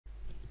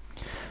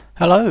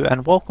Hello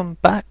and welcome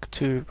back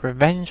to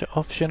Revenge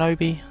of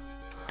Shinobi,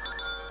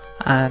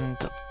 and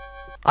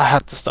I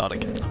had to start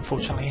again.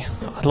 Unfortunately,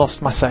 I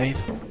lost my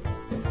save.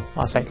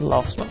 I say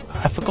lost,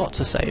 I forgot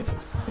to save.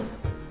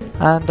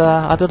 And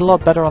I did a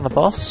lot better on the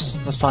boss.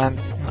 This time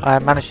I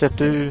managed to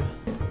do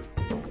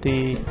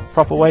the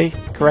proper way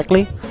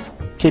correctly,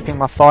 keeping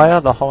my fire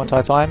the whole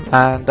entire time,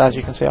 and as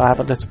you can see I have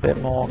a little bit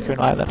more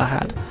kunai than I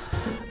had.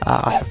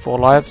 I have 4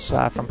 lives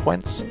from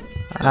points,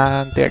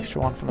 and the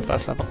extra one from the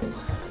first level.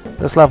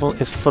 This level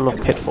is full of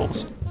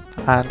pitfalls,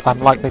 and I'm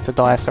likely to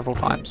die several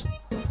times.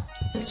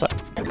 So,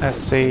 let's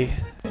see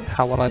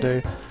how well I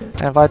do.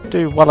 And if I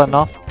do well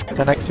enough,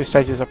 the next 2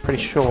 stages are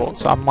pretty short,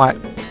 so I might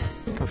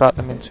convert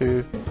them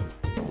into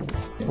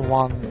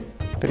one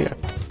video.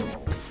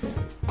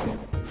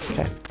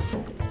 Okay.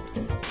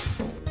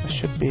 There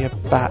should be a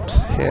bat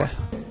here.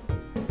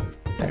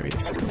 There he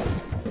is.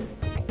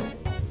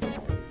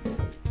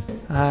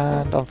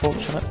 And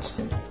unfortunate.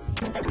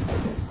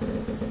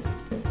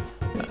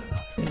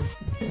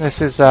 This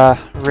is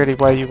really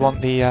where you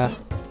want the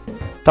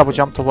double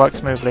jump to work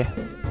smoothly.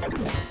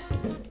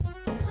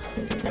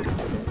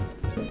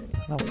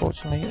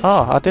 Unfortunately,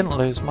 I didn't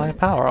lose my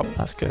power up,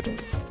 that's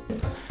good.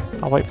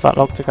 I'll wait for that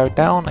log to go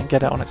down and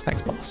get it on its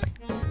next passing.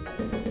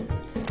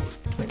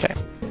 Okay,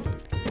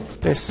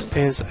 this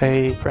is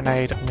a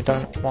grenade and we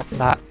don't want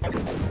that.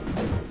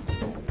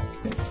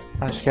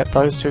 Managed to get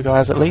those 2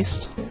 guys at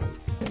least.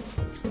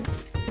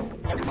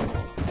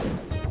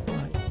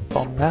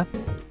 Bomb there.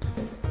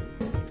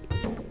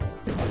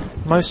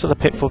 Most of the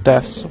pitfall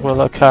deaths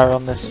will occur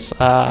on this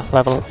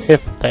level,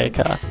 if they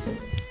occur,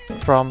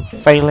 from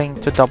failing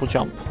to double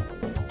jump.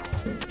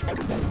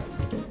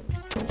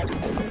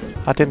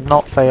 I did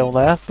not fail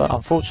there, but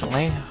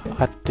unfortunately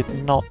I did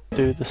not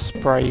do the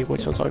spray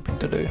which I was hoping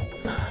to do.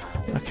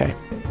 Okay.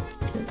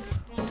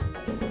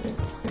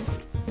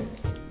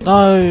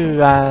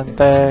 No, and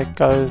there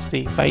goes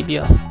the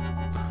failure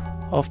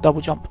of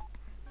double jump.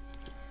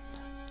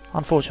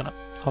 Unfortunate,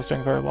 I was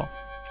doing very well.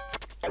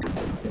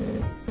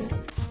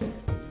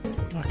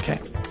 Okay.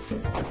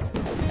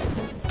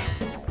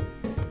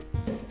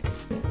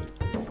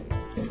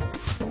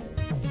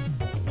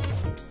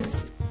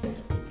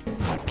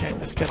 Okay,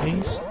 let's get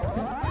these.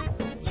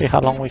 See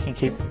how long we can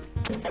keep them.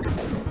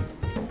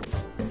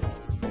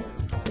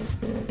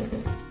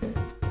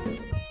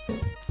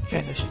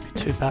 Okay, there should be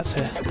 2 bats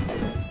here.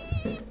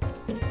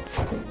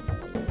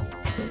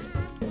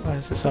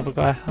 Where's this other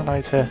guy? I know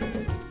he's here.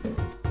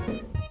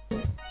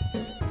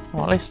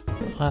 Well, at least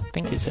I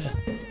think he's here.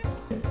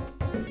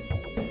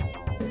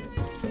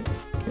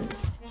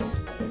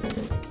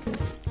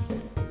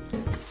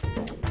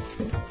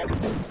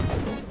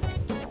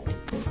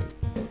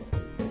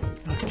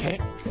 Okay.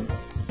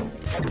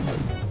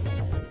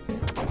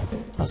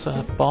 That's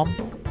a bomb.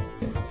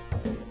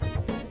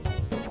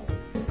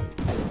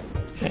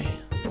 Okay.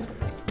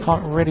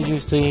 Can't really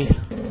use the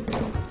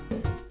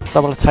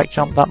double attack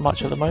jump that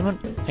much at the moment,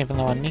 even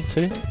though I need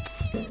to.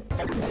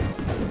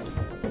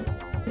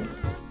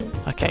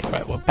 Okay,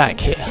 right, we're back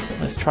here.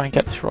 Let's try and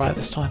get this right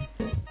this time.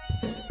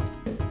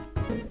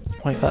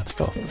 Wait for that to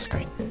go off the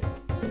screen.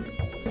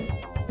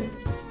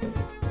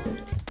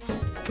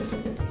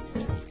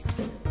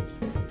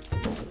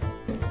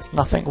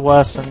 Nothing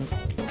worse than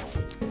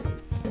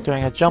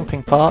doing a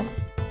jumping part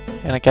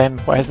in a game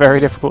where it's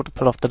very difficult to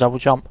pull off the double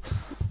jump.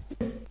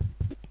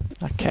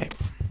 Okay.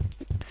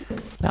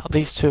 Now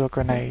these 2 are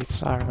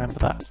grenades, I remember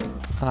that.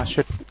 And I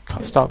should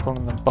start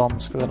calling them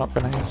bombs because they're not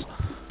grenades.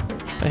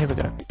 But here we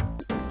go.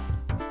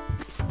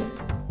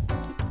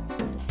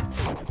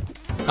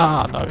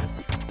 Ah, no.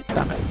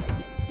 Damn it.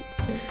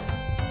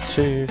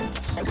 2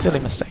 silly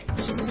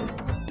mistakes.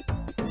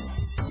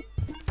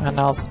 And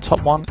now the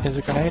top one is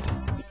a grenade.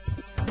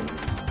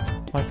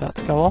 Wait for that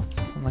to go off,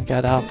 and then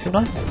get our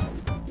kunai.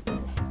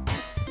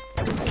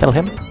 Kill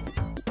him.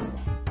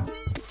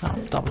 Oh,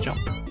 double jump.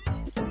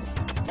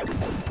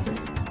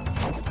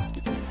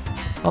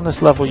 On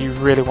this level you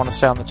really want to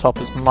stay on the top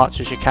as much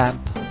as you can.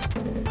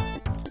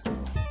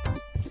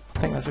 I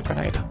think there's a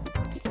grenade.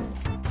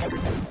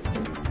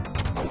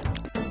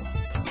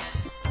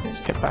 Let's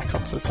get back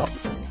up to the top.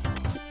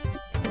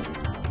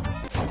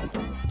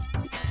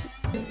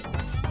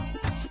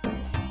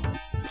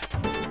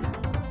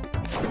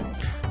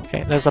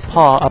 Okay, there's a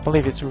part, I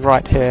believe it's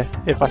right here.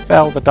 If I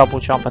fail the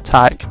double jump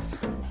attack,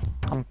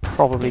 I'm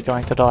probably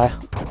going to die.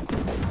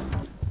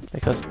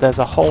 Because there's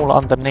a hole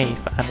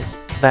underneath and it's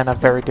then a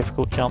very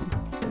difficult jump.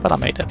 But I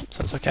made it,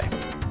 so it's okay.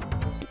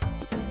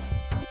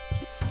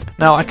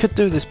 Now I could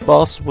do this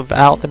boss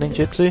without the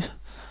ninjutsu,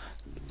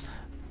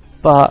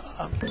 but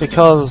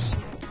because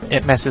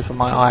it messes with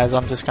my eyes,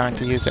 I'm just going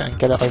to use it and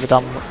get it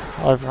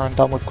over and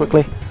done with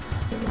quickly.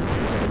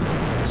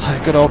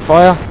 So good old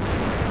fire.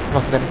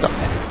 Look at him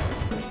die.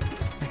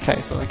 Okay,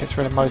 so that gets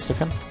rid of most of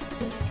him.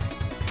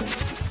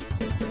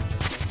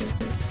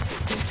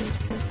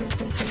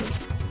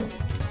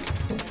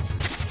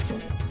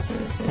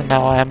 And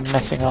now I am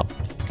messing up.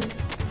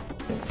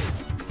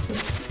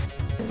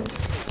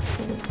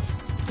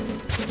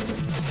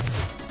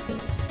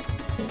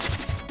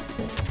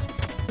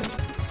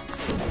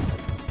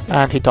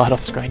 And he died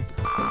off screen.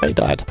 He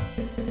died.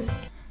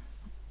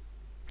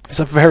 It's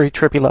a very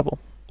trippy level.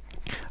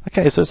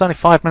 Okay, so it's only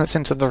 5 minutes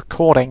into the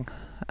recording.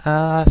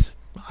 I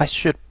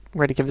should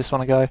really give this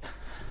one a go.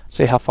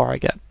 See how far I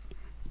get.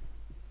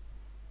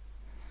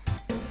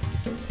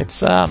 It's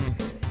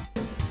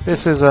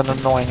this is an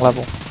annoying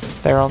level.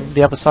 They're on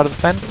the other side of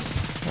the fence.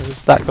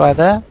 There's that guy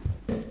there,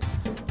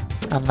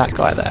 and that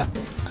guy there.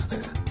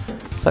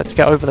 So to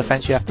get over the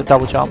fence you have to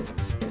double jump,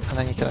 and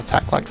then you can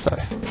attack like so.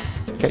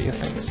 Get your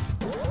things.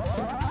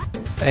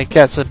 It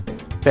gets a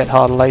bit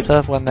harder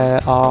later when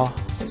there are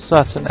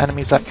certain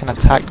enemies that can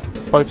attack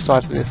both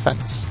sides of the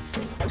fence.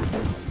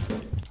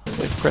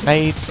 With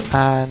grenades,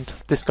 and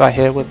this guy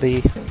here with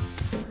the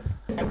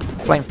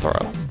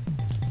flamethrower.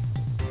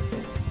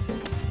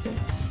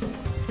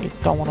 You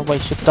don't want to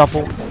waste your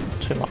double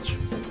too much.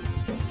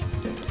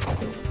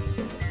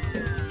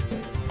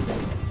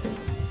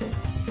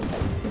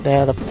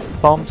 They're the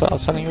bombs that I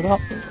was telling you about,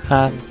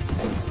 and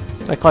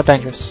they're quite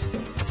dangerous.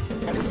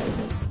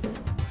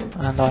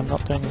 And I'm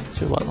not doing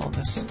too well on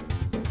this.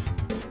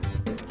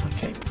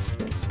 Okay.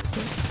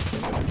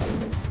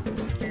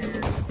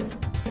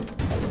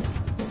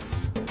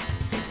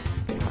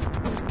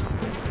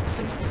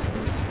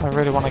 I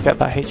really want to get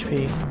that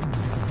HP.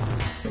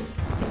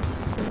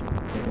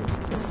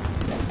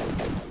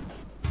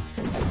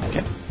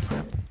 Okay.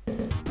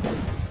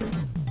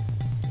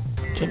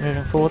 Keep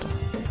moving forward,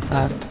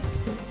 and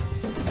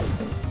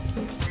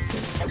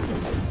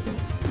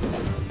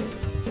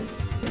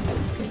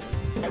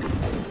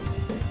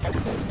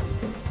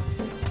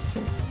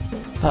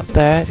up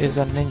there is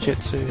a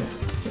ninjutsu,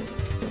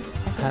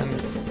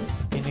 and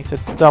you need to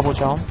double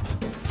jump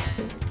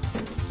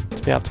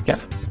to be able to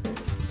get it.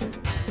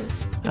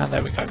 And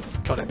there we go,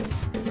 got it.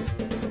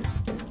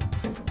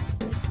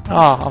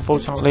 Ah,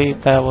 unfortunately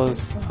there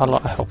was a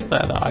lot of health there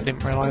that I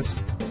didn't realise,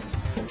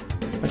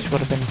 which would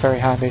have been very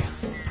handy.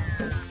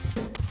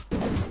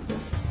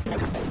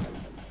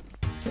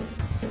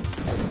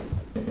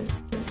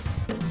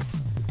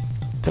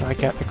 Did I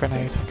get the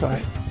grenade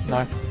guy?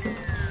 No.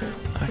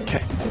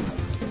 Okay.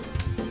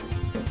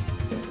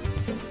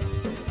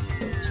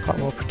 It's quite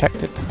well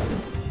protected.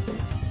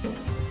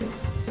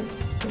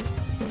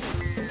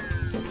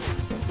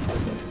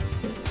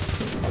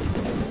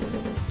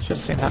 Should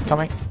have seen that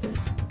coming.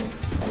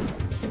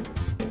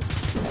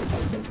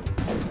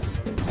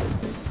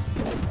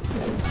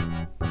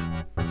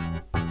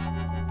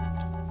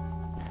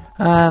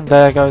 And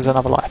there goes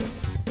another life.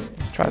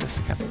 Let's try this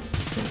again.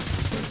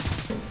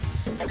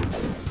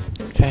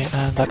 Okay,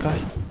 and that guy.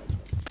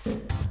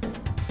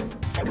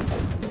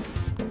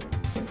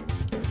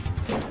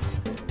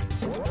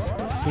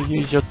 You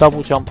use your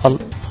double jump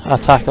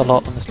attack a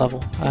lot on this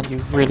level, and you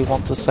really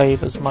want to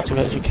save as much of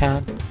it as you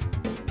can.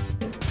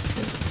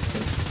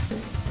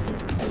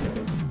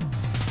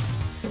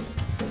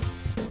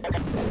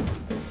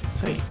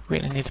 So you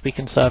really need to be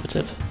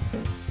conservative.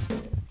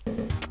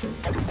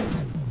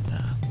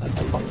 That's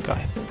the bomb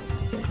guy.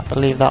 I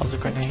believe that was a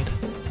grenade.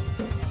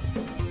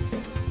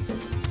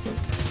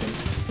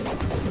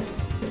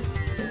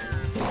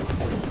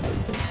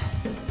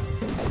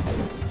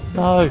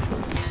 No!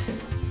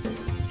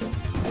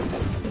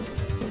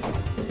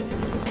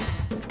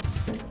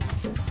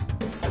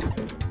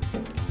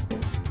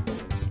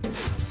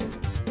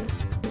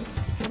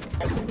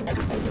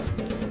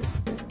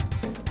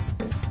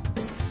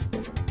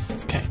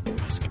 Okay,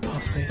 let's get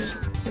past these.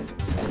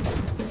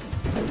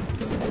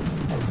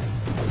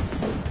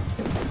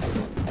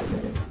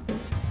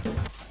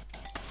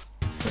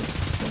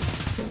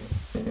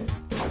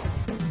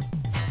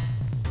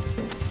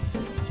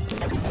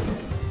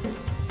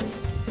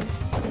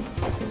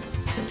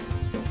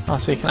 Oh,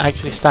 so you can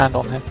actually stand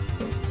on him.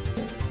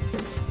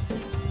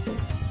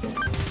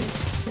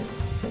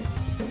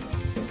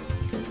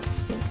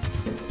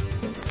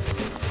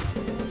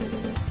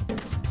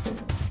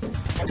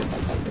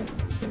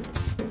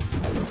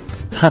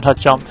 And I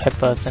jumped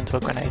headfirst into a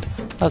grenade.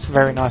 That's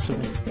very nice of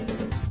me.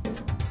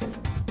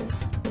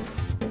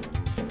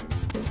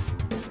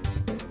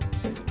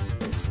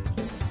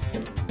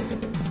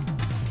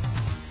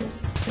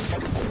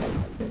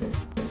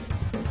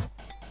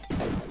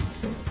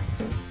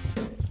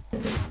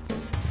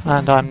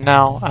 And I'm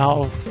now out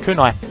of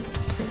kunai,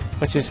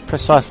 which is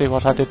precisely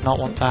what I did not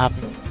want to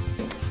happen.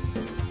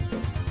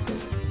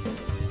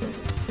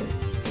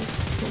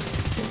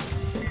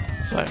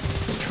 So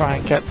let's try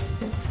and get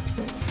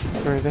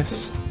through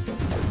this.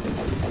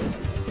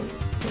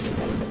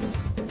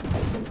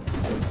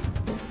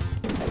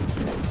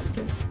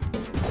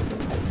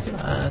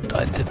 And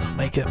I did not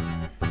make it.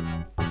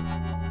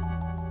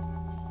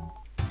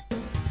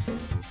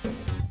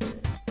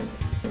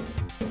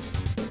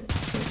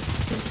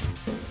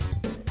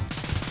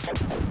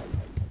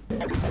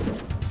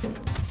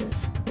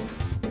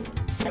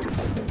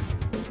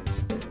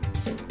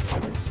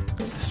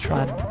 Let's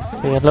try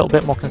and be a little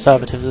bit more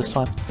conservative this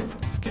time.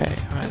 Okay,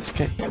 alright, let's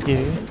get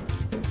you.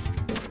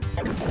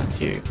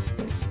 And you.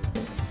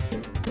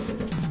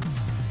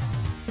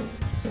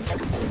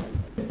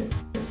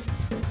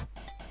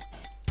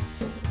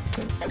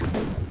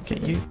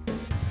 get you.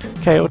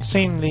 Okay, it would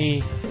seem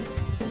the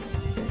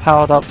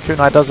powered up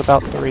kunai does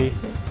about 3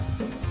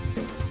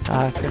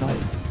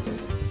 kunai.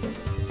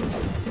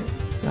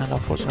 And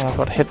unfortunately I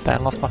got hit there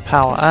and lost my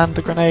power. And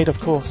the grenade, of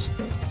course.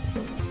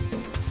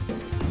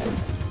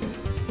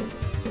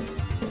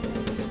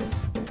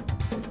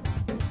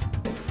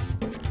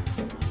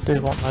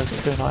 Do want those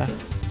kunai.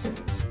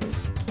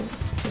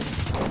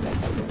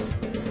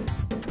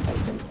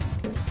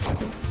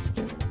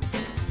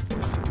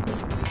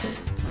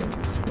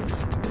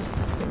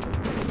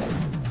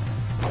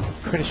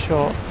 Pretty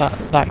sure that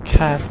that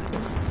can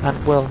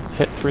and will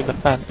hit through the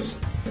fence.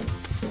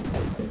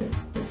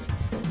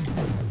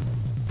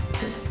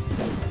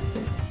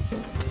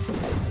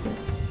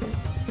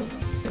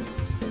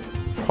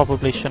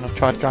 Probably shouldn't have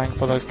tried going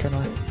for those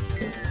kunai.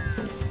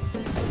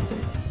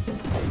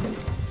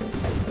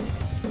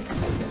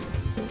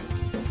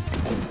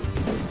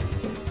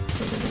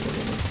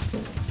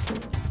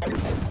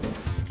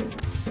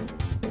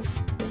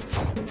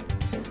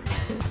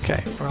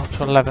 Okay, we're up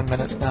to 11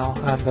 minutes now,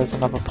 and there's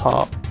another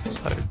part,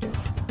 so...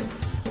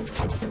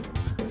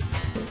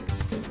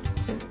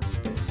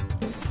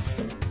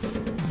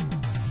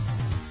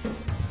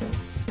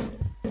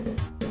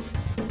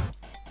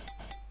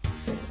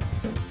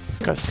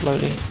 go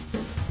slowly.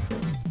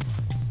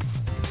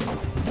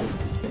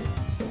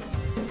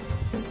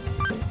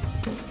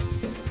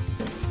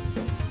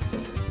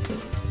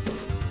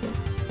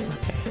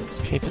 Okay, let's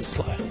keep it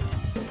slow.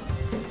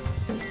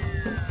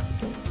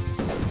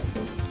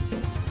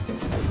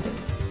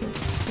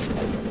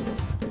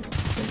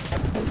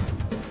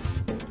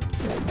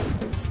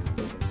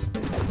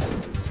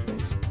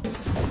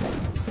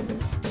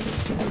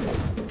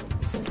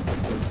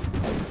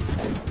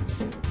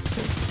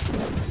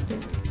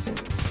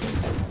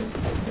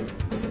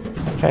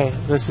 Okay,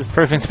 this is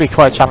proving to be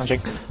quite challenging.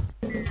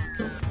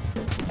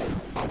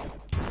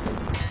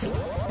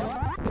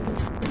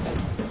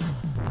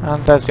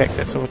 And there's the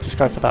exit, so we'll just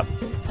go for that.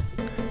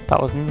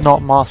 That was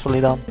not masterfully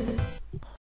done.